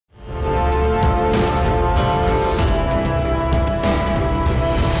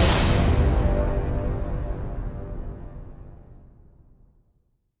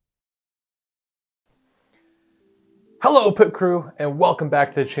Hello Pit Crew and welcome back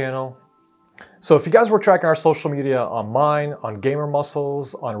to the channel. So if you guys were tracking our social media on mine, on Gamer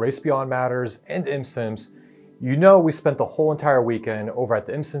Muscles, on Race Beyond Matters, and Imsims, you know we spent the whole entire weekend over at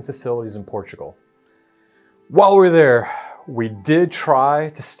the Imsim facilities in Portugal. While we were there, we did try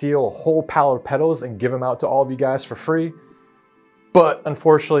to steal a whole pallet of pedals and give them out to all of you guys for free, but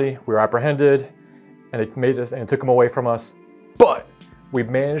unfortunately we were apprehended and it took them away from us. But we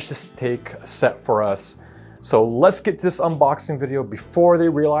managed to take a set for us. So let's get to this unboxing video before they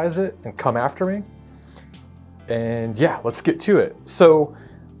realize it and come after me. And yeah, let's get to it. So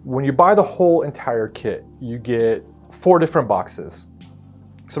when you buy the whole entire kit, you get 4 different boxes.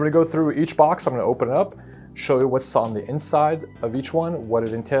 So I'm gonna go through each box, I'm gonna open it up, show you what's on the inside of each one, what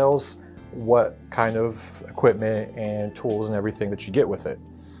it entails, what kind of equipment and tools and everything that you get with it.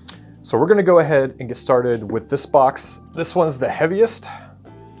 So we're gonna go ahead and get started with this box. This one's the heaviest.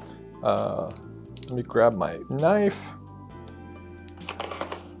 Let me grab my knife.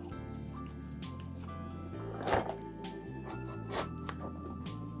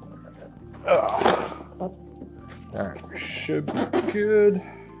 All right, should be good.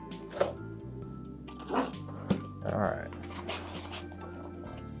 All right.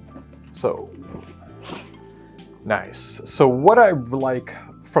 So, nice. So what I like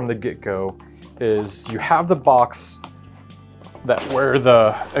from the get-go is you have the box where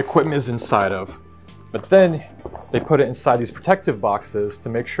the equipment is inside of. But then they put it inside these protective boxes to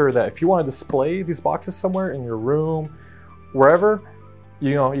make sure that if you want to display these boxes somewhere in your room, wherever,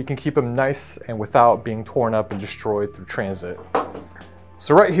 you know, you can keep them nice and without being torn up and destroyed through transit.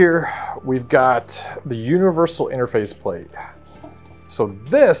 So right here, we've got the universal interface plate. So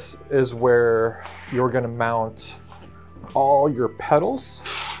this is where you're going to mount all your pedals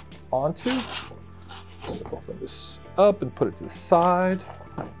onto. So open this up and put it to the side.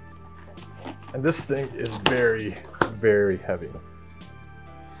 And this thing is very, very heavy.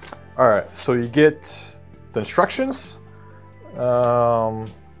 All right, so you get the instructions.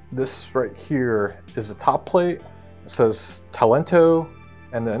 This right here is the top plate. It says Talento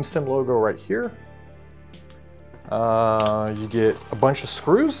and the Imsim logo right here. You get a bunch of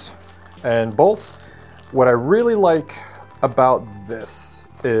screws and bolts. What I really like about this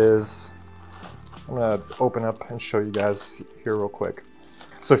is, I'm gonna open up and show you guys here real quick.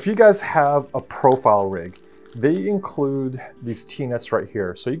 So if you guys have a profile rig, they include these T-nuts right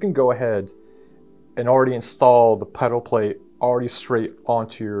here. So you can go ahead and already install the pedal plate already straight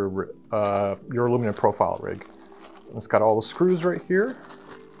onto your aluminum profile rig. And it's got all the screws right here.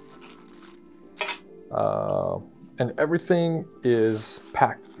 And everything is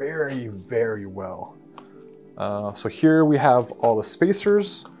packed very, very well. So here we have all the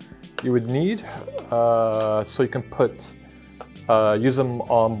spacers you would need. So you can put use them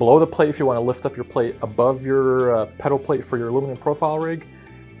on below the plate if you want to lift up your plate above your pedal plate for your aluminum profile rig,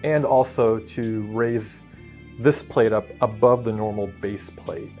 and also to raise this plate up above the normal base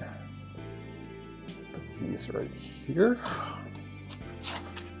plate. Put these right here.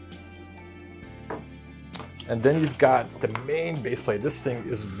 And then you've got the main base plate. This thing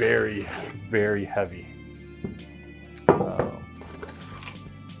is very, very heavy.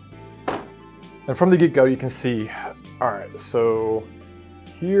 And from the get-go, you can see, all right, so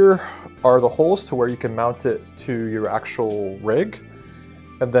here are the holes to where you can mount it to your actual rig.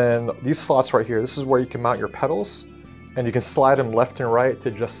 And then these slots right here, this is where you can mount your pedals, and you can slide them left and right to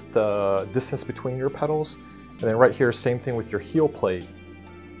adjust the distance between your pedals. And then right here, same thing with your heel plate.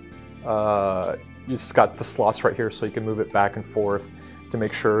 You just got the slots right here so you can move it back and forth to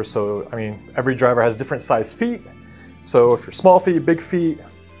make sure. So, I mean, every driver has different size feet. So if you're small feet, big feet,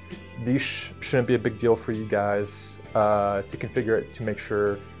 these shouldn't be a big deal for you guys to configure it to make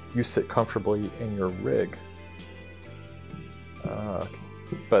sure you sit comfortably in your rig.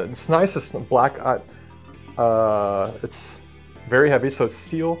 But it's nice, it's black, it's very heavy, so it's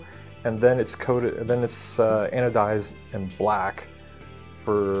steel, and then it's coated, and then it's anodized in black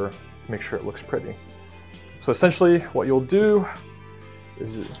to make sure it looks pretty. So essentially what you'll do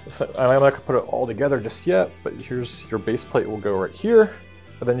is, I'm not gonna put it all together just yet, but here's your base plate will go right here,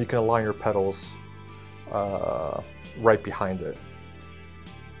 and then you can align your pedals right behind it.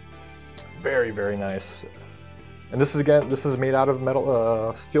 Very, very nice. And this is made out of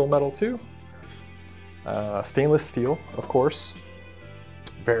metal, steel metal too. Stainless steel, of course.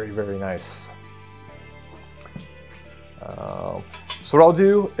 Very, very nice. So what I'll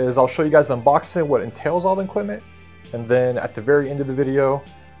do is I'll show you guys the unboxing, what entails all the equipment, and then at the very end of the video,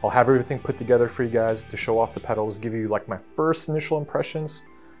 I'll have everything put together for you guys to show off the pedals, give you like my first initial impressions.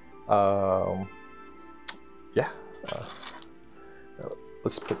 Yeah.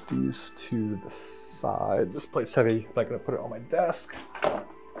 let's put these to the side. This plate's heavy, but I'm gonna put it on my desk.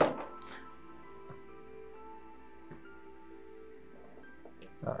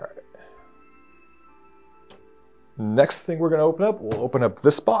 All right. Next thing we're gonna open up, we'll open up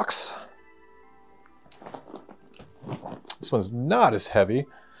this box. This one's not as heavy.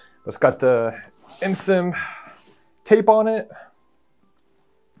 It's got the Imsim tape on it.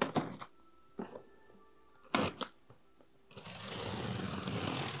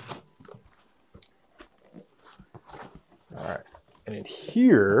 All right, and in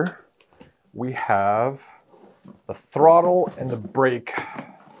here we have the throttle and the brake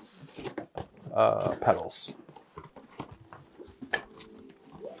pedals.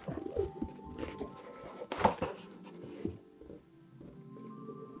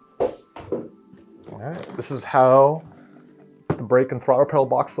 All right, this is how the brake and throttle pedal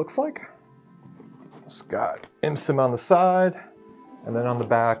box looks like. It's got Imsim on the side, and then on the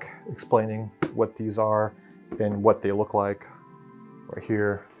back explaining what these are and what they look like right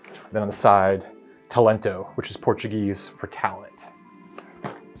here. Then on the side, Talento, which is Portuguese for talent.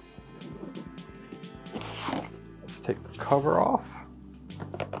 Let's take the cover off.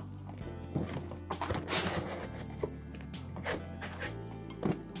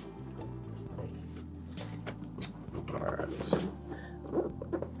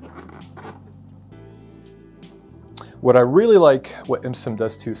 What I really like what Imsim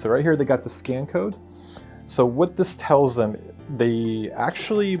does too, so right here they got the scan code. So what this tells them, they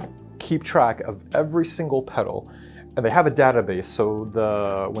actually keep track of every single pedal, and they have a database. So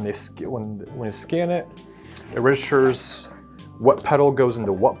when you scan it, it registers what pedal goes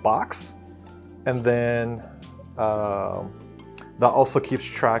into what box, and then that also keeps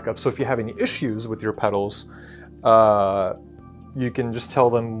track of. So if you have any issues with your pedals, you can just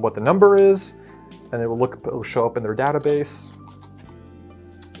tell them what the number is, and it will show up in their database.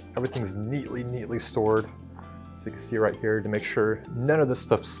 Everything's neatly stored. So you can see right here to make sure none of this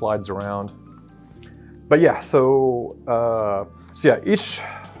stuff slides around. But yeah, so yeah, each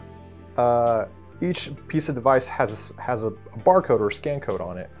piece of device has a barcode or a scan code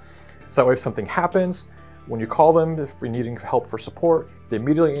on it. So that way if something happens, when you call them, if you're needing help for support, they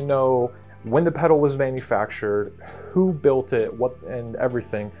immediately know when the pedal was manufactured, who built it, what, and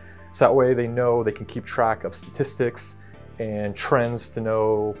everything. So that way they know they can keep track of statistics and trends to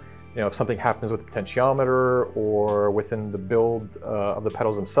know, if something happens with the potentiometer or within the build of the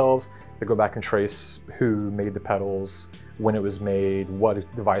pedals themselves. They go back and trace who made the pedals, when it was made,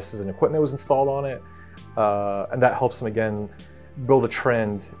 what devices and equipment was installed on it. And that helps them, again, build a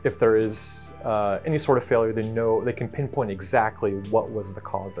trend. If there is any sort of failure, they know they can pinpoint exactly what was the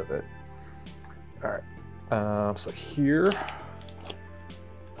cause of it. All right, so here,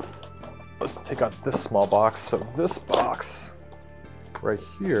 let's take out this small box. So this box right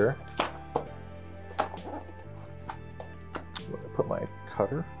here, I'm gonna put my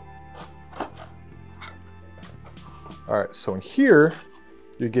cutter. All right, so in here,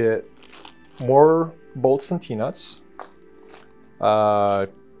 you get more bolts and T-nuts. You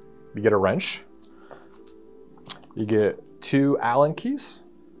get a wrench. You get 2 Allen keys.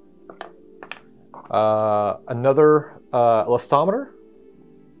 Another elastometer.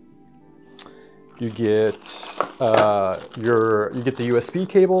 You get the USB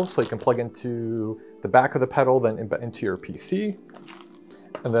cable, so you can plug into the back of the pedal, then into your PC.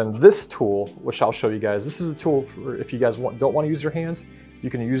 And then this tool, which I'll show you guys, this is a tool for if you guys don't want to use your hands, you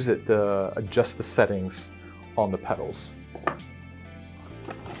can use it to adjust the settings on the pedals.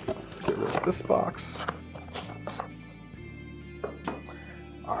 Get rid of this box.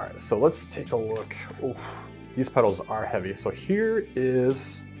 All right, so let's take a look. Ooh, these pedals are heavy. So here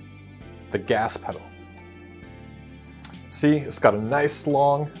is the gas pedal. See, it's got a nice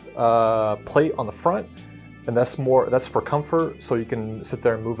long plate on the front, and that's for comfort, so you can sit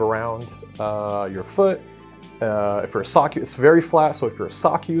there and move around your foot. If you're a sock, it's very flat, so if you're a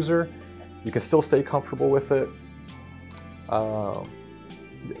sock user, you can still stay comfortable with it.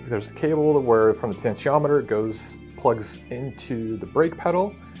 There's a cable where from the potentiometer it plugs into the brake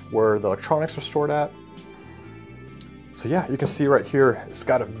pedal where the electronics are stored at. So yeah, you can see right here, it's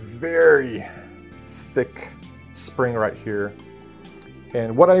got a very thick spring right here.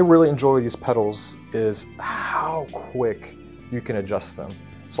 And what I really enjoy with these pedals is how quick you can adjust them.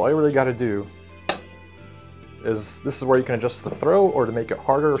 So all you really got to do is, this is where you can adjust the throw or to make it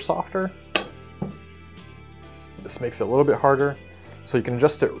harder or softer. This makes it a little bit harder. So you can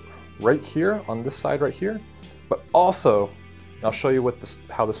adjust it right here on this side right here, but also, I'll show you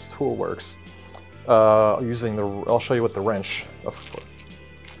how this tool works. I'll show you with the wrench.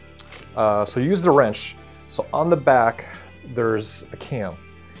 So use the wrench. So on the back, there's a cam.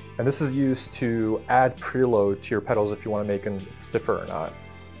 And this is used to add preload to your pedals if you want to make them stiffer or not.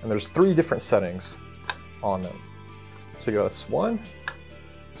 And there's 3 different settings on them. So you go, that's 1,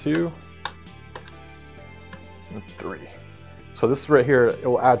 2, and 3. So this right here, it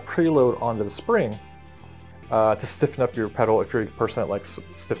will add preload onto the spring to stiffen up your pedal if you're a person that likes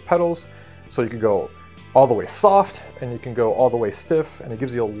stiff pedals. So you can go all the way soft and you can go all the way stiff, and it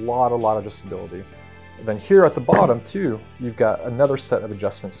gives you a lot of adjustability. And then here at the bottom too, you've got another set of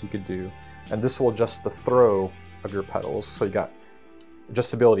adjustments you could do, and this will adjust the throw of your pedals. So you got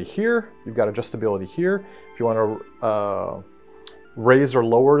adjustability here, you've got adjustability here. If you want to raise or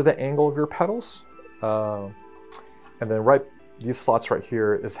lower the angle of your pedals. And then these slots right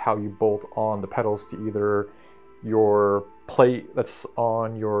here is how you bolt on the pedals to either your plate that's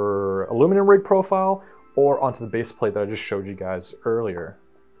on your aluminum rig profile or onto the base plate that I just showed you guys earlier.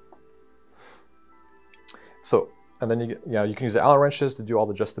 So, and then you can use the Allen wrenches to do all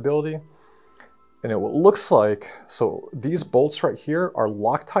the adjustability. And it looks like, so these bolts right here are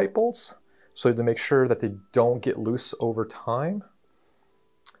Loctite bolts. So to make sure that they don't get loose over time.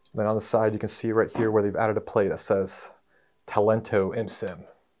 And then on the side, you can see right here where they've added a plate that says Talento Imsim.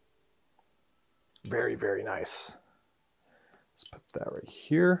 Very, very nice. Let's put that right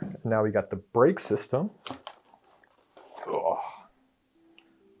here. And now we got the brake system. Oh.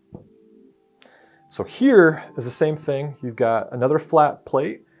 So here is the same thing. You've got another flat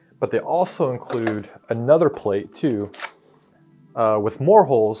plate, but they also include another plate too with more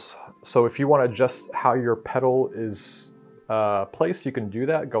holes. So if you want to adjust how your pedal is placed, you can do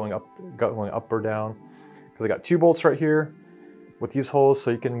that going up or down. Because I got 2 bolts right here with these holes,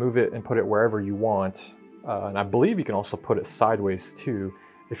 so you can move it and put it wherever you want. And I believe you can also put it sideways too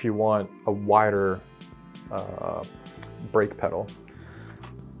if you want a wider brake pedal.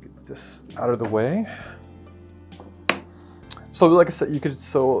 This out of the way. So like I said,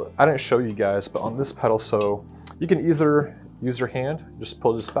 I didn't show you guys, but on this pedal, so you can either use your hand, just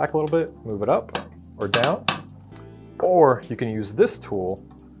pull this back a little bit, move it up or down, or you can use this tool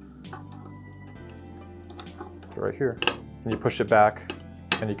right here, and you push it back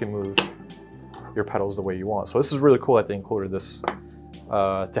and you can move your pedals the way you want. So this is really cool that they included this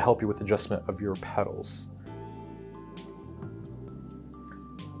to help you with adjustment of your pedals.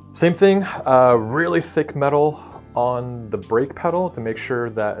 Same thing, really thick metal on the brake pedal to make sure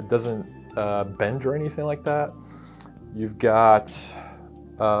that it doesn't bend or anything like that. You've got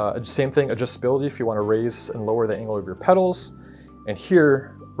same thing, adjustability if you want to raise and lower the angle of your pedals. And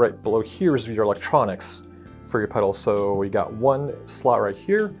here, right below here is your electronics for your pedals. So we got 1 slot right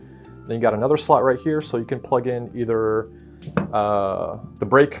here, then you got another slot right here, so you can plug in either the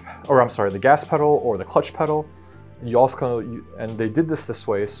gas pedal or the clutch pedal. You also and they did this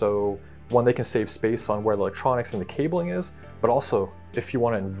way, so one, they can save space on where the electronics and the cabling is, but also if you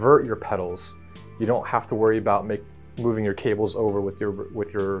want to invert your pedals, you don't have to worry about moving your cables over with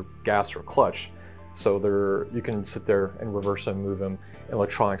your gas or clutch. So you can sit there and reverse them, move them, and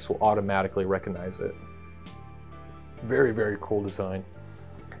electronics will automatically recognize it. Very, very cool design.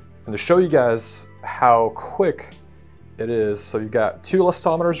 And to show you guys how quick it is, so you got 2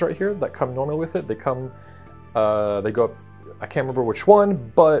 elastometers right here that come normally with it. They go up, I can't remember which one,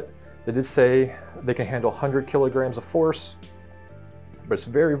 but they did say they can handle 100 kilograms of force. But it's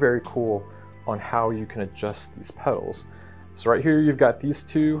very, very cool on how you can adjust these pedals. So right here, you've got these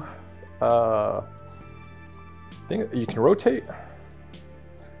 2 things you can rotate.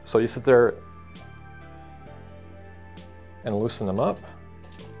 So you sit there and loosen them up.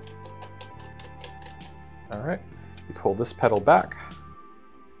 All right, you pull this pedal back.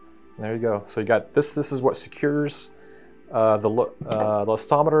 There you go. So you got this. This is what secures the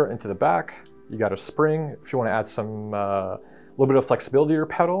elastometer into the back. You got a spring if you want to add some little bit of flexibility to your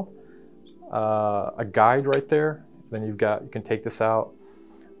pedal. A guide right there. Then you can take this out.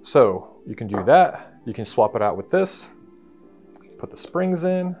 So you can do that. You can swap it out with this. Put the springs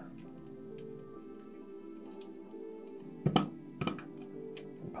in.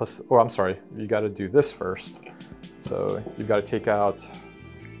 I'm sorry. You got to do this first. So you've got to take out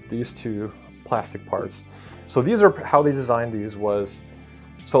these 2 plastic parts. So these are how they designed these was,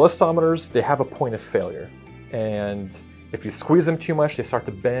 so elastometers, they have a point of failure. And if you squeeze them too much, they start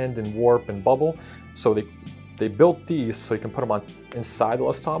to bend and warp and bubble. So they built these so you can put them on inside the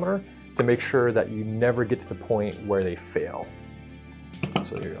elastometer to make sure that you never get to the point where they fail.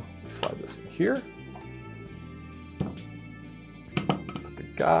 So there you go. Slide this in here. Put the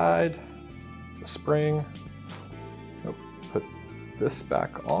guide, the spring. Nope. Put this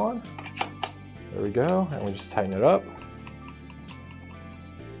back on. There we go, and we just tighten it up.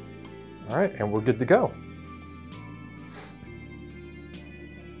 All right, and we're good to go.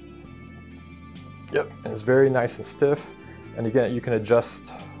 Yep, and it's very nice and stiff. And again, you can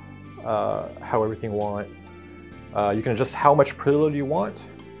adjust how everything you want. You can adjust how much preload you want.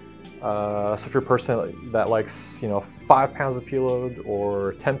 So if you're a person that likes, 5 pounds of preload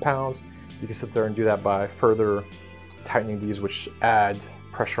or 10 pounds, you can sit there and do that by further tightening these, which add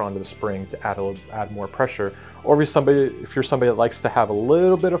pressure onto the spring to add more pressure. Or if you're somebody that likes to have a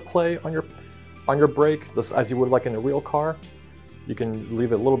little bit of play on your brake, just as you would like in a real car, you can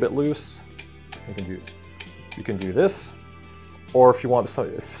leave it a little bit loose. You can do this. Or if you want,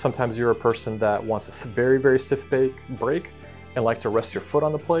 if sometimes you're a person that wants a very, very stiff brake and like to rest your foot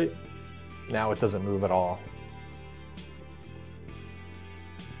on the plate, now it doesn't move at all.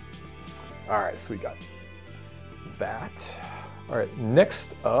 All right, so we got that. All right,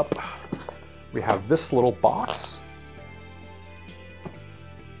 next up, we have this little box.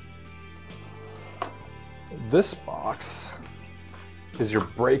 This box is your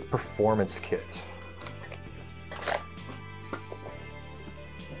brake performance kit.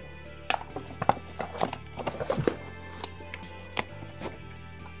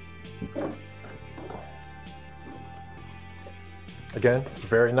 Again,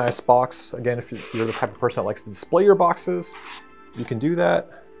 very nice box. Again, if you're the type of person that likes to display your boxes, you can do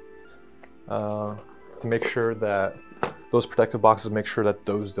that to make sure that those protective boxes, make sure that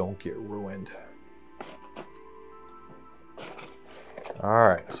those don't get ruined. All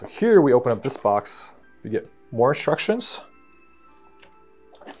right, so here we open up this box. We get more instructions.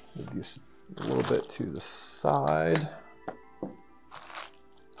 Move these a little bit to the side.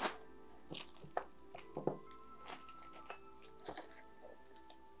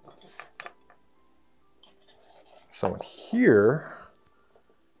 So in here,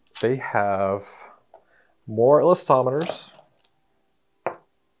 they have more elastometers.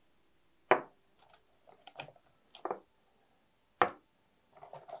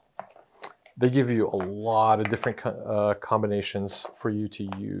 They give you a lot of different combinations for you to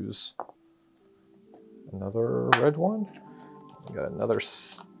use. Another red one. We got another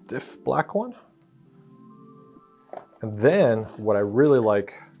stiff black one. And then what I really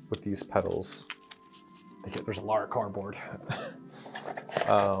like with these pedals, there's a lot of cardboard,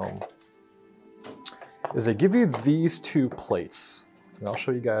 is they give you these two plates. And I'll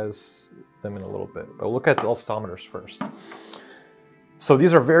show you guys them in a little bit, but we'll look at the elastometers first. So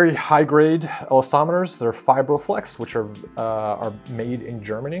these are very high grade elastometers. They're Fibroflex, which are made in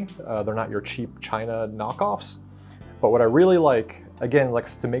Germany. They're not your cheap China knockoffs. But what I really like, again,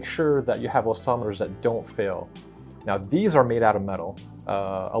 likes to make sure that you have elastometers that don't fail. Now these are made out of metal,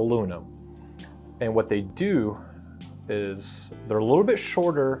 aluminum. And what they do is they're a little bit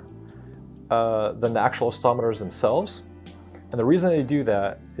shorter than the actual elastometers themselves. And the reason they do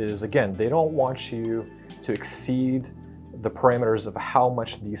that is, again, they don't want you to exceed the parameters of how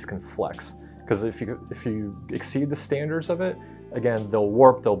much these can flex. Because if you exceed the standards of it, again, they'll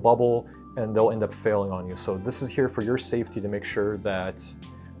warp, they'll bubble, and they'll end up failing on you. So this is here for your safety to make sure that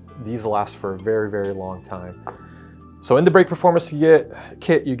these last for a very, very long time. So in the brake performance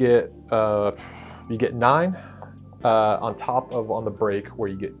kit, you get 9 on top of on the brake where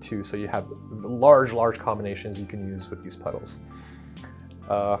you get 2. So you have large combinations you can use with these pedals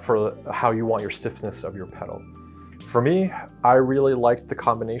for how you want your stiffness of your pedal. For me, I really liked the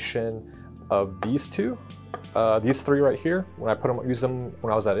combination of these two, these 3 right here, when I use them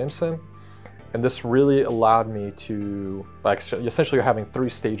when I was at Imsim. And this really allowed me to, essentially you're having 3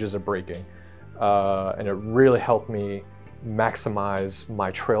 stages of braking. And it really helped me maximize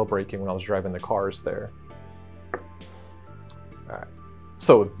my trail braking when I was driving the cars there. All right.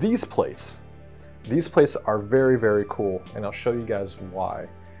 So these plates are very, very cool, and I'll show you guys why.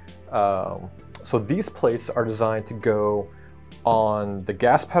 So these plates are designed to go on the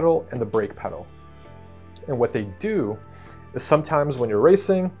gas pedal and the brake pedal. And what they do is sometimes when you're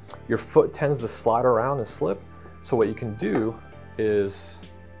racing, your foot tends to slide around and slip. So what you can do is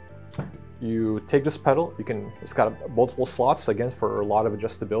you take this pedal, it's got multiple slots, again, for a lot of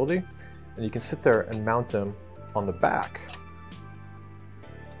adjustability, and you can sit there and mount them on the back.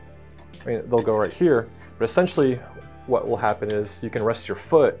 I mean, they'll go right here, but essentially what will happen is you can rest your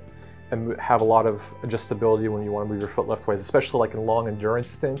foot and have a lot of adjustability when you want to move your foot leftways, especially like in long endurance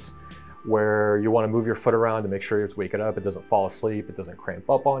stints where you want to move your foot around to make sure you have to wake it up, it doesn't fall asleep, it doesn't cramp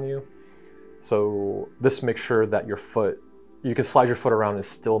up on you. So this makes sure that you can slide your foot around and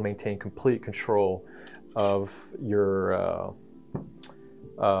still maintain complete control of your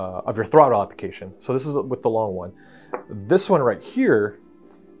throttle application. So this is with the long one. This one right here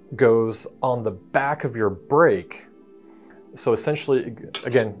goes on the back of your brake. So essentially,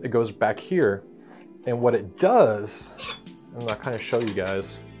 again, it goes back here. And what it does, and I'll kind of show you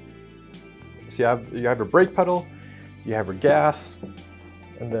guys. So you have your brake pedal, you have your gas,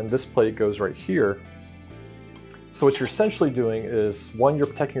 and then this plate goes right here. So what you're essentially doing is, one, you're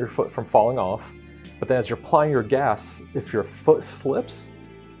protecting your foot from falling off, but then as you're applying your gas, if your foot slips,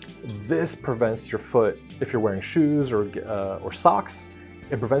 this prevents your foot, if you're wearing shoes or socks,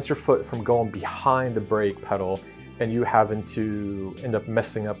 it prevents your foot from going behind the brake pedal and you having to end up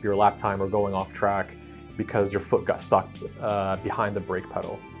messing up your lap time or going off track because your foot got stuck behind the brake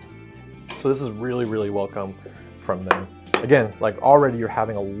pedal. So this is really, really welcome from them. Again, like already you're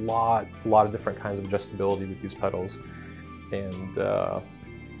having a lot of different kinds of adjustability with these pedals. And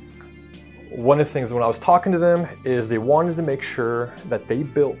one of the things when I was talking to them is they wanted to make sure that they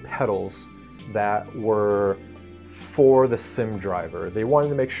built pedals that were for the sim driver. They wanted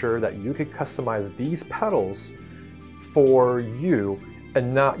to make sure that you could customize these pedals for you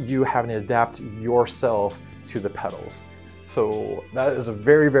and not you having to adapt yourself to the pedals. So that is a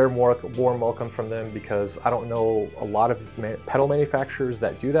very, very warm welcome from them, because I don't know a lot of pedal manufacturers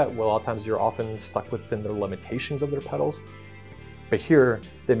that do that. Well, a lot of times you're often stuck within the limitations of their pedals. But here,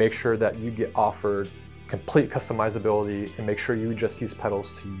 they make sure that you get offered complete customizability and make sure you adjust these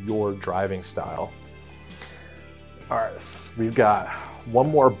pedals to your driving style. All right, so we've got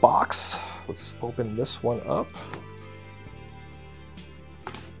one more box. Let's open this one up.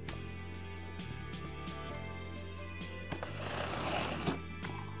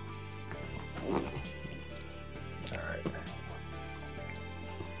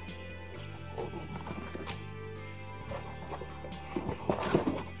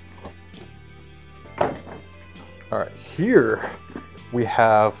 All right, here we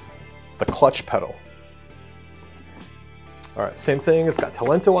have the clutch pedal. All right, same thing, it's got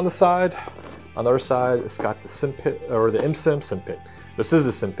Talento on the side. On the other side, it's got the Simpit, or the Imsim Simpit. This is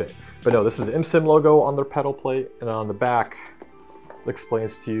the Simpit, but no, this is the Imsim logo on their pedal plate, and on the back, it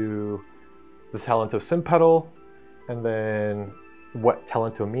explains to you the Talento Sim pedal, and then what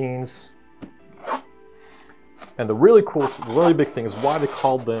Talento means. And the really cool, really big thing is why they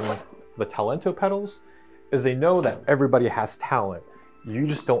called them the Talento pedals, is they know that everybody has talent. You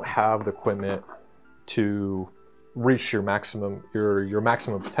just don't have the equipment to reach your maximum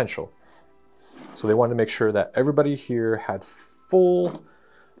potential. So they wanted to make sure that everybody here had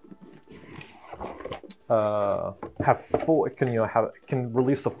can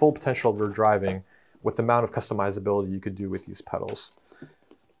release the full potential of their driving with the amount of customizability you could do with these pedals.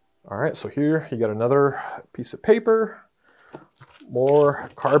 All right, so here you got another piece of paper, more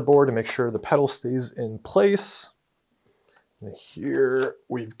cardboard to make sure the pedal stays in place. And here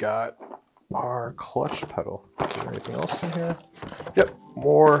we've got our clutch pedal. Is there anything else in here? Yep,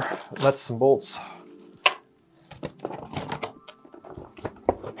 more nuts and bolts.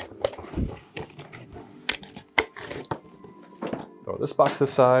 Throw this box to the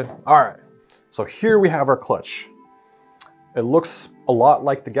side. All right, so here we have our clutch. It looks a lot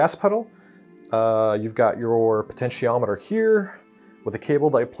like the gas pedal. You've got your potentiometer here with a cable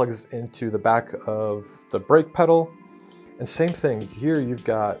that plugs into the back of the brake pedal. And same thing, here you've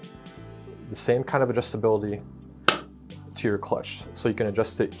got the same kind of adjustability to your clutch. So you can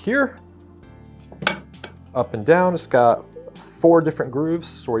adjust it here, up and down. It's got 4 different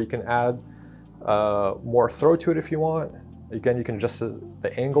grooves where you can add more throw to it if you want. Again, you can adjust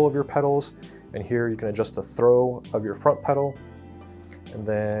the angle of your pedals, and here you can adjust the throw of your front pedal. And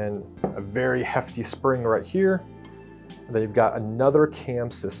then a very hefty spring right here. And then you've got another cam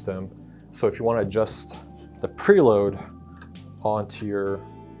system. So if you want to adjust the preload onto your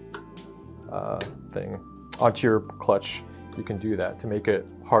onto your clutch, you can do that to make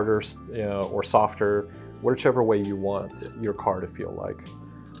it harder, or softer, whichever way you want your car to feel like.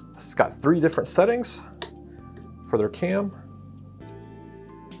 It's got 3 different settings for their cam.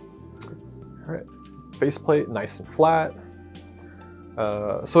 All right, faceplate, nice and flat.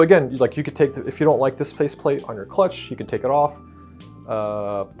 So again, like you could take, if you don't like this faceplate on your clutch, you can take it off,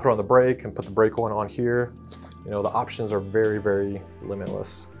 put it on the brake and put the brake one on here. The options are very, very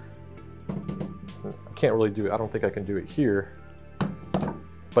limitless. I can't really do it. I don't think I can do it here,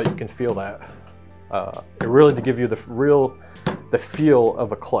 but you can feel that. It really to give you the feel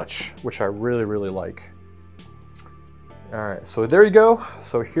of a clutch, which I really, really like. All right, so there you go.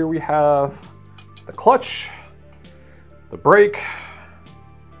 So here we have the clutch, the brake,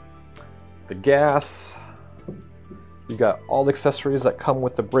 the gas. You got all the accessories that come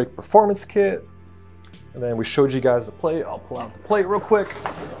with the brake performance kit. And then we showed you guys the plate. I'll pull out the plate real quick.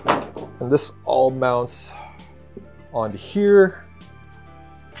 And this all mounts onto here.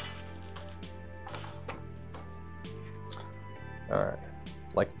 All right,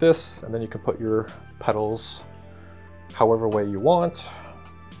 like this. And then you can put your pedals however way you want.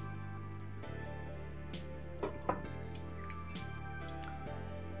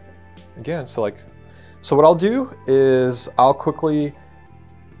 again, so what I'll do is I'll quickly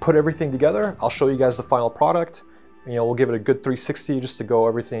put everything together. I'll show you guys the final product. You know, we'll give it a good 360 just to go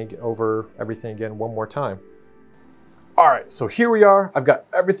over everything again one more time. All right, so here we are. I've got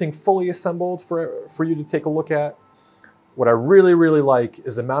everything fully assembled for you to take a look at. What I really, really like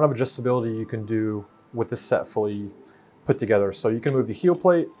is the amount of adjustability you can do with this set fully put together. So you can move the heel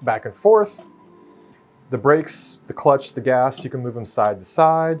plate back and forth. The brakes, the clutch, the gas, you can move them side to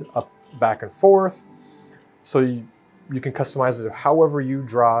side, up, back and forth. So you can customize it however you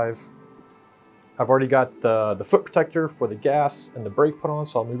drive. I've already got the foot protector for the gas and the brake put on,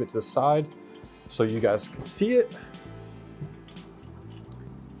 so I'll move it to the side so you guys can see it.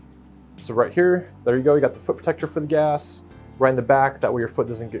 So right here, there you go, you got the foot protector for the gas, right in the back, that way your foot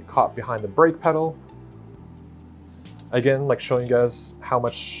doesn't get caught behind the brake pedal. Again, like showing you guys how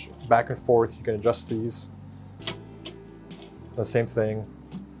much back and forth you can adjust these. The same thing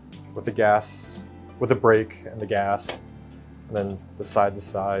with the gas, with the brake and the gas, and then the side to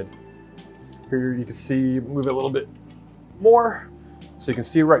side. Here you can see, move it a little bit more. So you can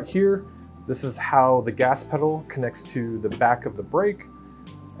see right here, this is how the gas pedal connects to the back of the brake.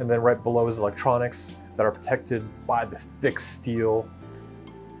 And then right below is electronics that are protected by the thick steel.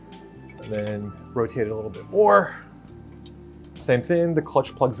 And then rotate it a little bit more. Same thing, the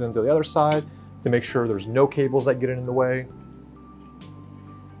clutch plugs into the other side to make sure there's no cables that get in the way.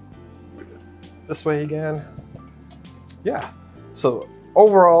 This way again. Yeah, so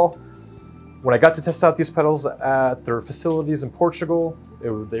overall, when I got to test out these pedals at their facilities in Portugal,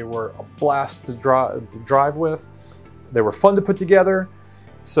 they were a blast to drive with. They were fun to put together.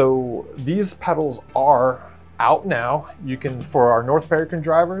 So these pedals are out now. You can, for our North American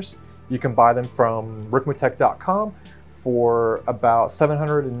drivers, you can buy them from ricmutech.com for about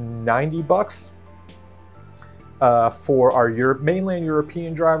 790 bucks. For our mainland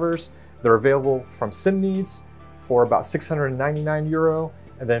European drivers, they're available from SimNeeds for about 699 euro.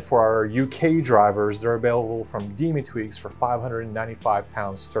 And then for our UK drivers, they're available from Demon Tweaks for 595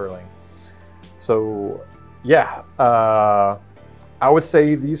 pounds sterling. So yeah, I would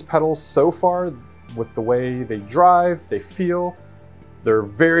say these pedals so far, with the way they drive, they feel, they're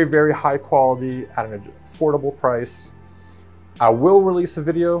very, very high quality at an affordable price. I will release a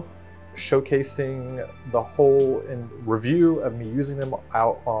video showcasing the whole review of me using them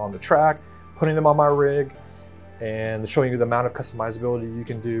out on the track, putting them on my rig, and showing you the amount of customizability you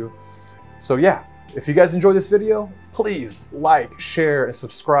can do. So yeah, if you guys enjoyed this video, please like, share, and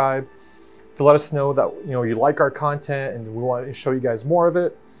subscribe to let us know that you like our content and we want to show you guys more of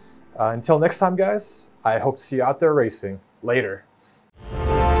it. Until next time, guys, I hope to see you out there racing. Later.